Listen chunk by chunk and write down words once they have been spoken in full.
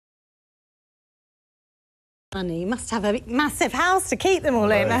Money. You must have a massive house to keep them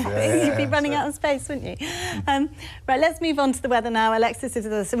all in. You'd be running out of space, wouldn't you? Right, let's move on to the weather now. Alexis is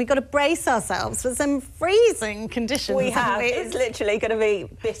with us, so we've got to brace ourselves for some freezing conditions. We have. It's literally going to be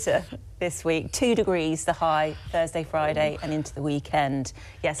bitter this week. 2 degrees the high, Thursday, Friday and into the weekend.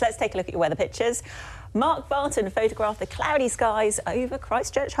 Yes, let's take a look at your weather pictures. Mark Barton photographed the cloudy skies over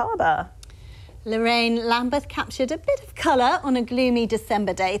Christchurch Harbour. Lorraine Lambeth captured a bit of colour on a gloomy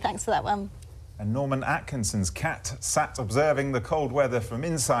December day. Thanks for that one. And Norman Atkinson's cat sat observing the cold weather from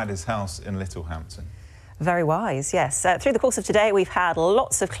inside his house in Littlehampton. Very wise, yes. Through the course of today, we've had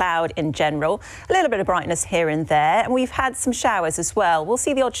lots of cloud in general, a little bit of brightness here and there, and we've had some showers as well. We'll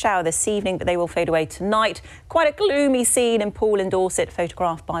see the odd shower this evening, but they will fade away tonight. Quite a gloomy scene in Poole in Dorset,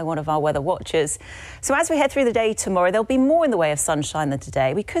 photographed by one of our weather watchers. So as we head through the day tomorrow, there'll be more in the way of sunshine than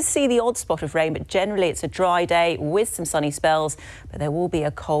today. We could see the odd spot of rain, but generally it's a dry day with some sunny spells, but there will be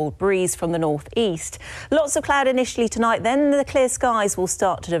a cold breeze from the northeast. Lots of cloud initially tonight, then the clear skies will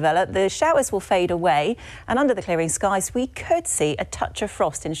start to develop. The showers will fade away. And under the clearing skies, we could see a touch of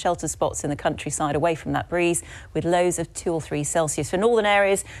frost in sheltered spots in the countryside away from that breeze, with lows of 2 or 3 Celsius for northern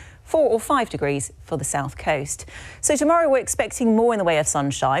areas, 4 or 5 degrees for the south coast. So tomorrow we're expecting more in the way of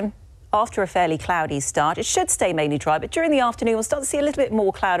sunshine. After a fairly cloudy start, it should stay mainly dry, but during the afternoon we'll start to see a little bit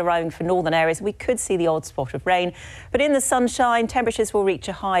more cloud arriving for northern areas. We could see the odd spot of rain, but in the sunshine, temperatures will reach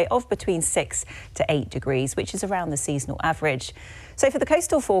a high of between 6 to 8 degrees, which is around the seasonal average. So for the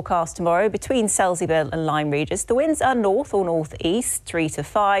coastal forecast tomorrow, between Selseyville and Lyme Regis, the winds are north or northeast, 3 to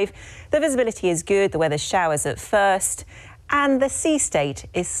 5. The visibility is good, the weather showers at first, and the sea state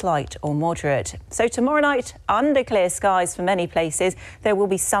is slight or moderate. So tomorrow night, under clear skies for many places, there will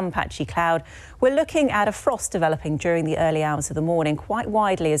be some patchy cloud. We're looking at a frost developing during the early hours of the morning, quite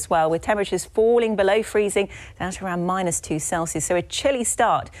widely as well, with temperatures falling below freezing down to around -2 Celsius. So a chilly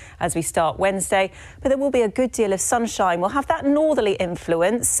start as we start Wednesday, but there will be a good deal of sunshine. We'll have that northerly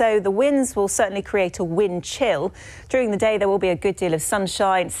influence, so the winds will certainly create a wind chill. During the day, there will be a good deal of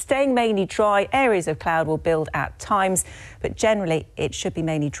sunshine, staying mainly dry. Areas of cloud will build at times, but generally it should be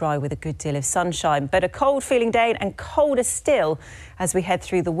mainly dry with a good deal of sunshine. But a cold feeling day and colder still as we head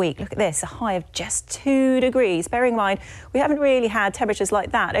through the week. Look at this, a high of just 2 degrees. Bearing in mind, we haven't really had temperatures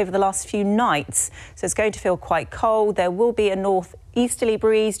like that over the last few nights, so it's going to feel quite cold. There will be a northwesterly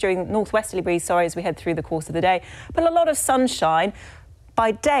breeze as we head through the course of the day, but a lot of sunshine.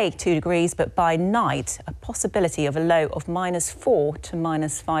 By day, 2 degrees, but by night, a possibility of a low of -4 to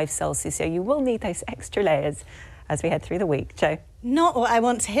 -5 Celsius. So you will need those extra layers as we head through the week. Jo? Not what I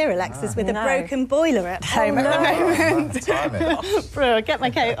want to hear, Alexis, with a broken boiler at home at the moment. Get my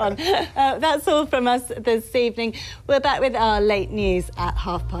coat on. That's all from us this evening. We're back with our late news at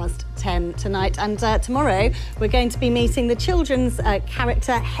 10:30 tonight. And tomorrow, we're going to be meeting the children's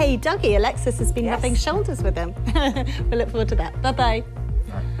character, Hey Dougie. Alexis has been rubbing shoulders with him. We look forward to that. Bye-bye.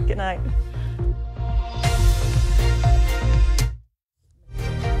 Good night.